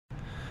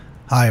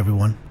Hi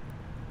everyone.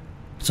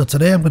 So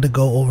today I'm going to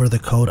go over the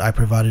code I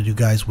provided you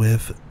guys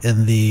with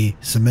in the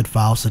submit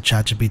files to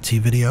ChatGPT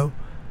video.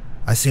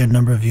 I see a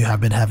number of you have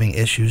been having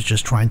issues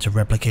just trying to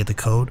replicate the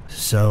code,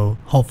 so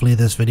hopefully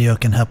this video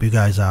can help you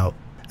guys out.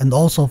 And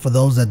also for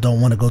those that don't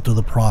want to go through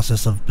the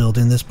process of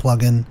building this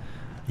plugin,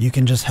 you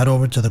can just head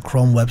over to the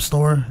Chrome Web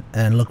Store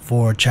and look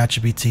for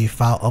ChatGPT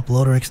File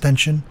Uploader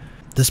extension.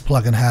 This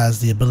plugin has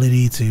the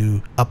ability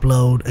to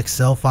upload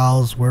Excel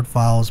files, Word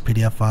files,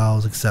 PDF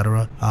files,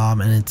 etc.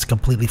 And it's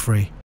completely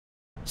free.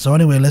 So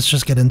anyway, let's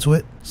just get into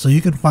it. So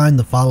you can find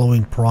the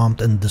following prompt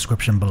in the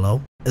description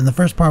below. In the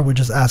first part, we're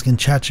just asking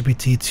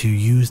ChatGPT to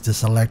use the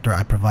selector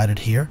I provided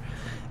here.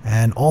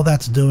 And all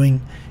that's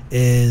doing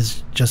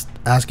is just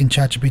asking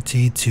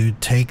ChatGPT to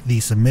take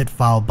the submit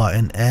file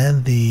button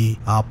and the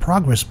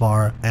progress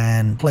bar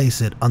and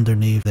place it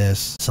underneath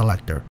this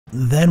selector.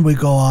 Then we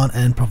go on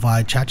and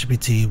provide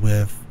ChatGPT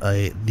with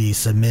the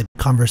submit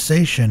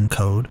conversation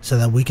code so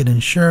that we can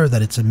ensure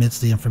that it submits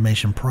the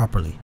information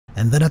properly.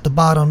 And then at the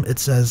bottom it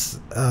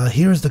says,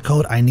 here's the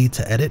code I need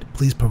to edit.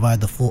 Please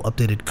provide the full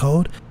updated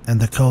code. And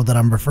the code that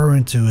I'm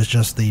referring to is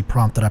just the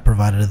prompt that I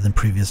provided in the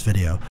previous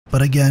video.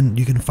 But again,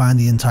 you can find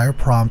the entire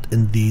prompt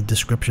in the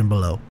description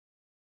below.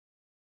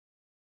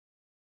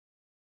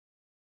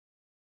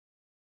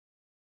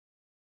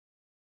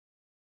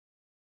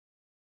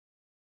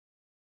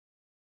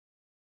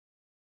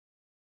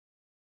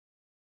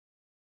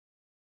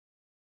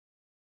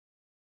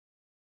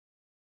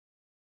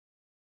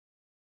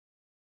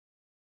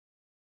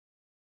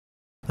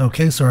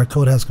 Okay, so our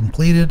code has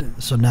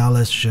completed. So now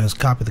let's just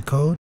copy the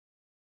code.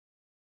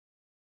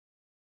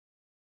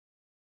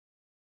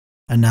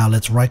 And now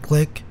let's right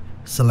click,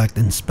 select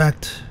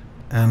inspect,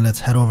 and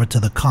let's head over to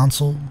the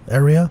console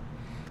area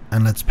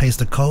and let's paste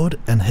the code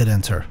and hit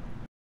enter.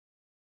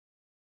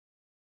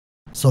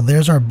 So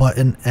there's our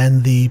button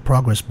and the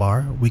progress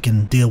bar. We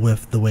can deal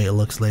with the way it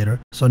looks later.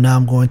 So now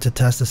I'm going to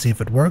test to see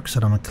if it works,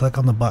 and I'm going to click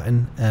on the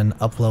button and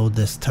upload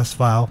this test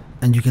file.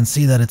 And you can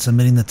see that it's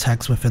submitting the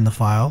text within the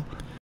file.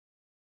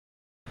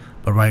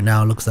 But right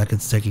now it looks like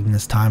it's taking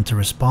this time to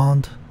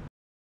respond.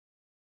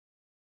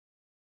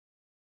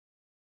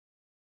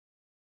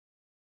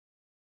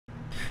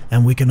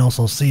 And we can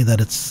also see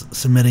that it's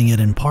submitting it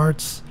in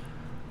parts,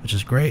 which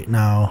is great.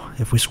 Now,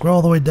 if we scroll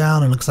all the way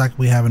down, it looks like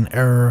we have an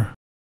error.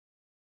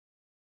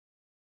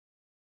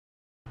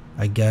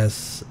 I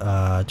guess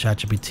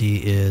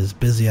ChatGPT is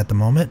busy at the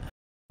moment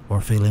or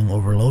feeling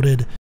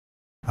overloaded.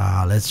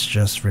 Let's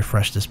just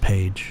refresh this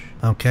page.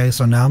 Okay,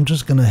 so now I'm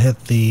just gonna hit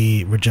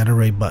the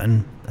regenerate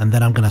button and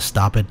then I'm gonna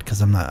stop it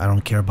because I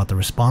don't care about the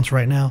response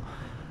right now.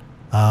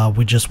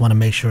 We just want to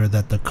make sure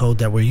that the code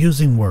that we're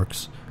using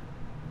works.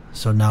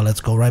 So now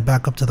let's go right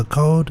back up to the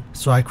code.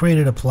 So I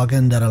created a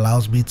plugin that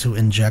allows me to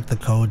inject the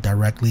code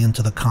directly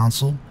into the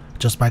console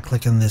just by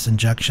clicking this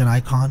injection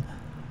icon.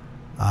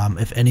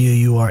 If any of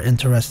you are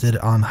interested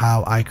on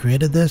how I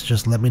created this,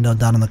 just let me know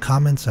down in the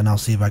comments and I'll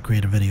see if I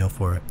create a video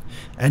for it.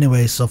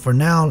 Anyway, so for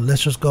now,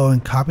 let's just go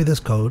and copy this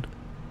code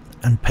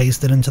and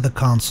paste it into the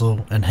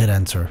console and hit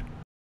enter.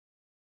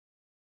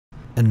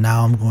 And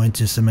now I'm going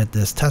to submit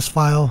this test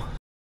file.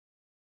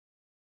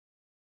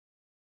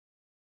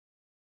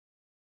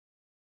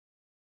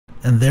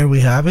 And there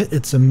we have it.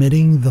 It's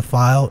submitting the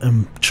file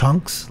in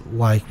chunks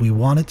like we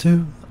want it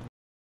to.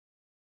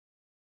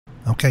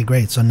 Okay,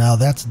 great. So now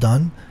that's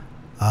done.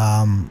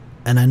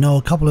 And I know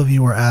a couple of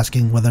you are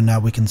asking whether or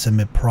not we can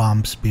submit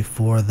prompts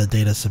before the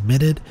data is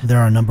submitted. There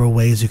are a number of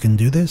ways you can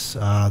do this.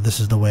 This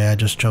is the way I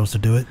just chose to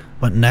do it.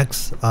 But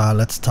next,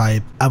 let's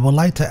type, I would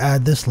like to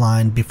add this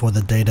line before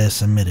the data is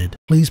submitted.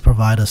 Please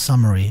provide a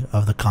summary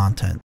of the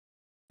content.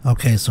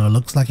 Okay, so it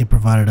looks like it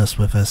provided us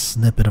with a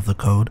snippet of the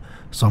code.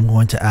 So I'm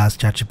going to ask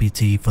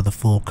ChatGPT for the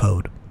full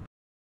code.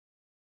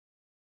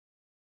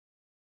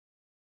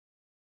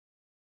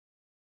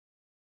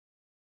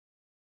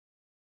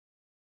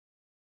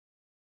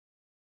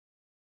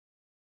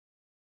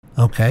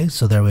 Okay,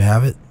 so there we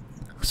have it.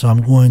 So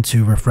I'm going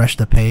to refresh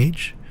the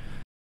page.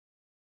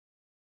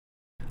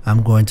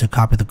 I'm going to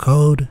copy the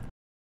code.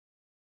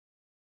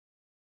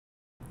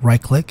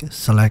 Right click,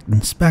 select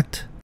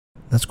inspect.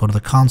 Let's go to the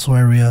console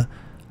area.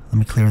 Let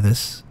me clear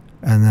this.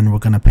 And then we're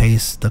going to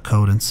paste the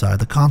code inside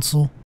the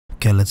console.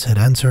 Okay, let's hit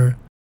enter.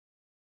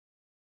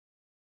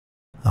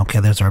 Okay,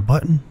 there's our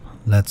button.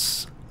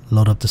 Let's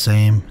load up the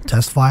same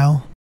test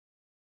file.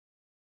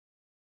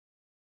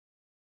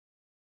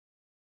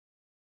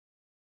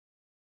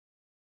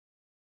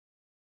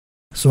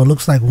 So it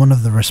looks like one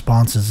of the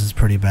responses is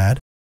pretty bad,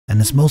 and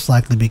it's most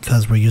likely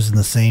because we're using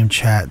the same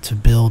chat to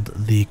build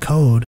the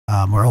code.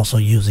 We're also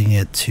using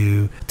it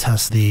to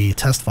test the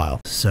test file.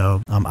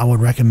 So I would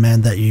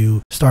recommend that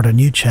you start a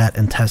new chat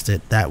and test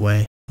it that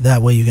way.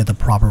 That way you get the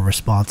proper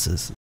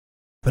responses.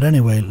 But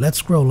anyway, let's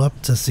scroll up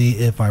to see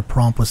if our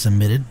prompt was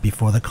submitted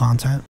before the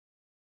content.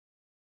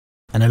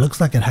 And it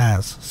looks like it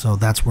has, so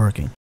that's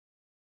working.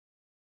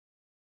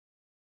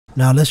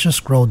 Now let's just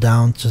scroll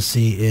down to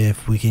see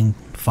if we can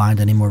find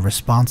any more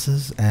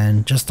responses,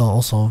 and just to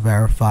also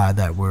verify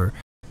that we're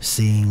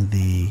seeing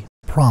the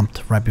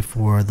prompt right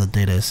before the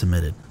data is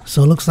submitted.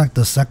 So it looks like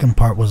the second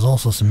part was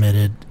also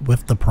submitted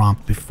with the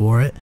prompt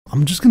before it.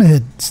 I'm just going to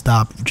hit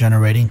stop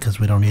generating because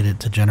we don't need it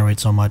to generate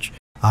so much.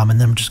 And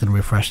then I'm just going to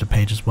refresh the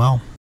page as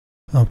well.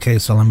 Okay,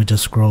 so let me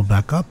just scroll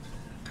back up.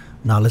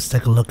 Now let's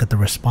take a look at the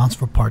response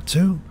for part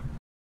 2.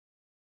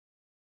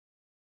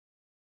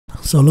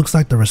 So it looks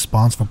like the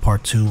response for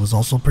part 2 was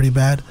also pretty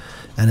bad,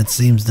 and it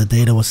seems the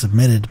data was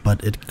submitted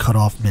but it cut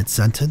off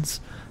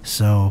mid-sentence.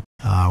 So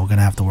we're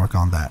gonna have to work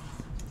on that.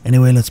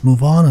 Anyway, let's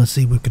move on and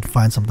see if we can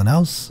find something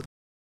else.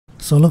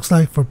 So it looks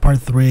like for part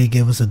 3 it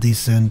gave us a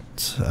decent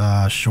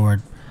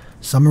short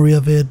summary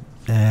of it,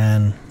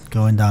 and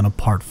going down to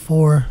part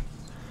 4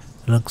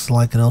 it looks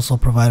like it also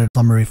provided a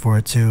summary for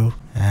it too,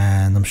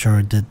 and I'm sure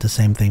it did the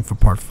same thing for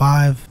part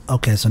 5.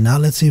 Okay, so now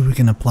let's see if we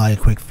can apply a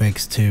quick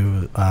fix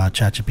to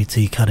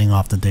ChatGPT cutting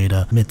off the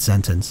data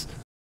mid-sentence.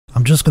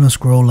 I'm just going to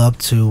scroll up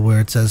to where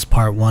it says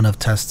part 1 of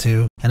test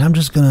 2, and I'm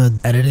just going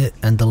to edit it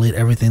and delete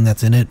everything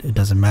that's in it. It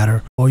doesn't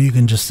matter. Or you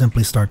can just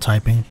simply start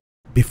typing.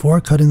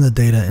 Before cutting the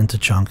data into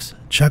chunks,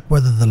 check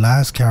whether the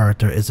last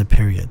character is a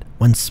period.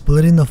 When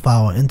splitting the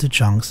file into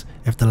chunks,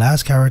 if the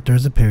last character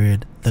is a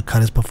period, the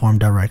cut is performed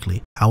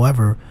directly.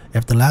 However,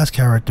 if the last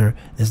character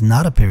is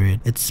not a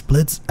period, it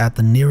splits at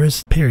the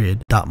nearest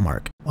period dot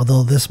mark.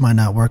 Although this might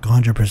not work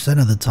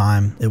 100% of the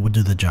time, it would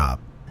do the job.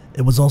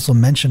 It was also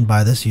mentioned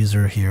by this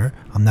user here.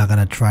 I'm not going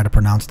to try to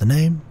pronounce the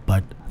name,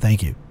 but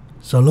thank you.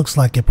 So it looks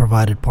like it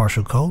provided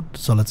partial code,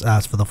 so let's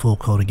ask for the full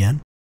code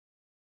again.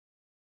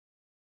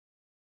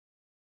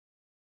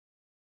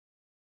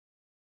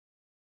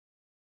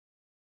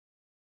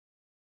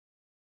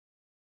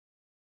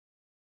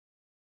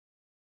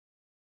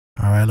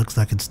 Alright, looks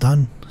like it's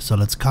done. So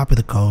let's copy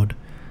the code,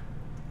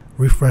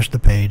 refresh the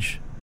page,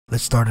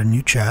 let's start a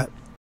new chat,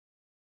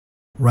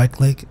 right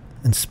click,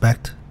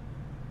 inspect.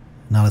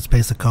 Now let's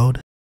paste the code,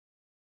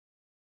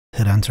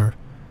 hit enter.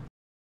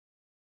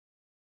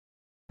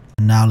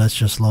 And now let's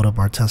just load up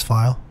our test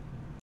file.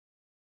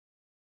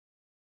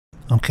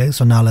 Okay,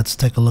 so now let's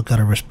take a look at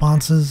our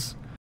responses.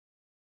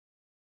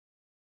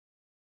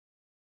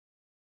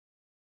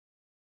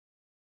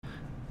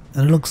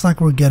 And it looks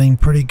like we're getting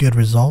pretty good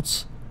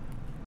results.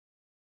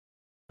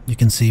 You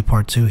can see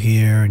part 2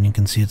 here, and you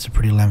can see it's a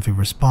pretty lengthy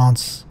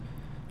response.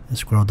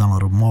 Let's scroll down a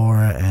little more,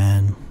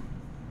 and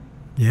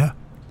yeah,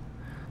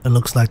 it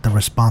looks like the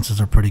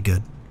responses are pretty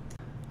good.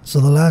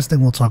 So the last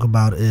thing we'll talk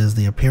about is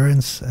the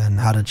appearance and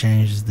how to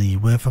change the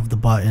width of the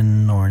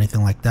button or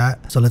anything like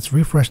that. So let's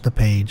refresh the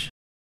page.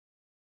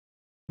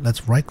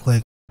 Let's right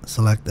click,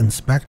 select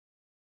inspect,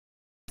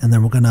 and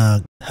then we're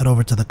gonna head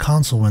over to the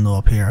console window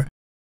up here,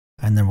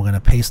 and then we're gonna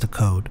paste the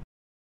code.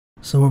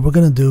 So what we're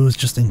going to do is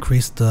just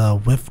increase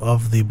the width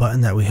of the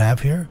button that we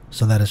have here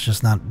so that it's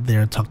just not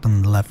there tucked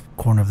in the left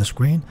corner of the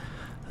screen.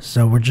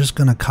 So we're just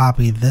going to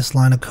copy this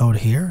line of code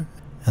here,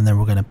 and then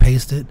we're going to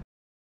paste it.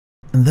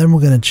 And then we're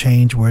going to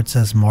change where it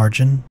says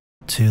margin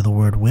to the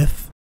word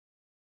width.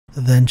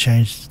 Then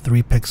change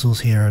 3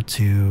 pixels here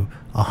to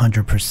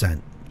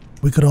 100%.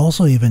 We could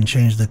also even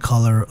change the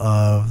color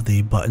of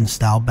the button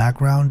style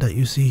background that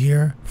you see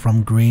here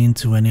from green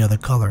to any other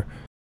color.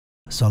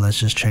 So let's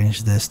just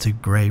change this to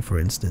gray, for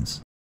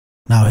instance.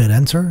 Now hit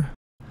enter.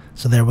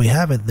 So there we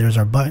have it. There's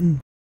our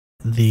button.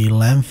 The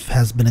length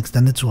has been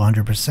extended to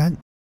 100%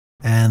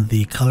 and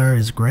the color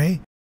is gray.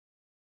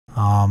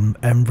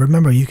 And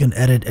remember, you can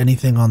edit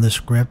anything on this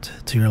script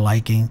to your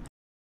liking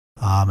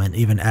and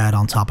even add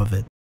on top of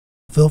it.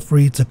 Feel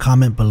free to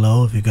comment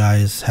below if you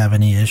guys have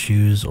any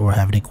issues or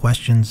have any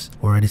questions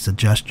or any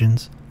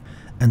suggestions.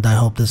 And I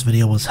hope this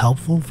video was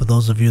helpful for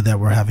those of you that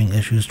were having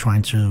issues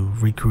trying to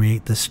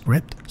recreate this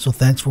script. So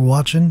thanks for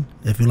watching.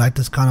 If you like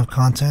this kind of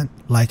content,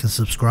 like and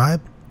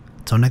subscribe.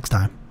 Till next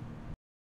time.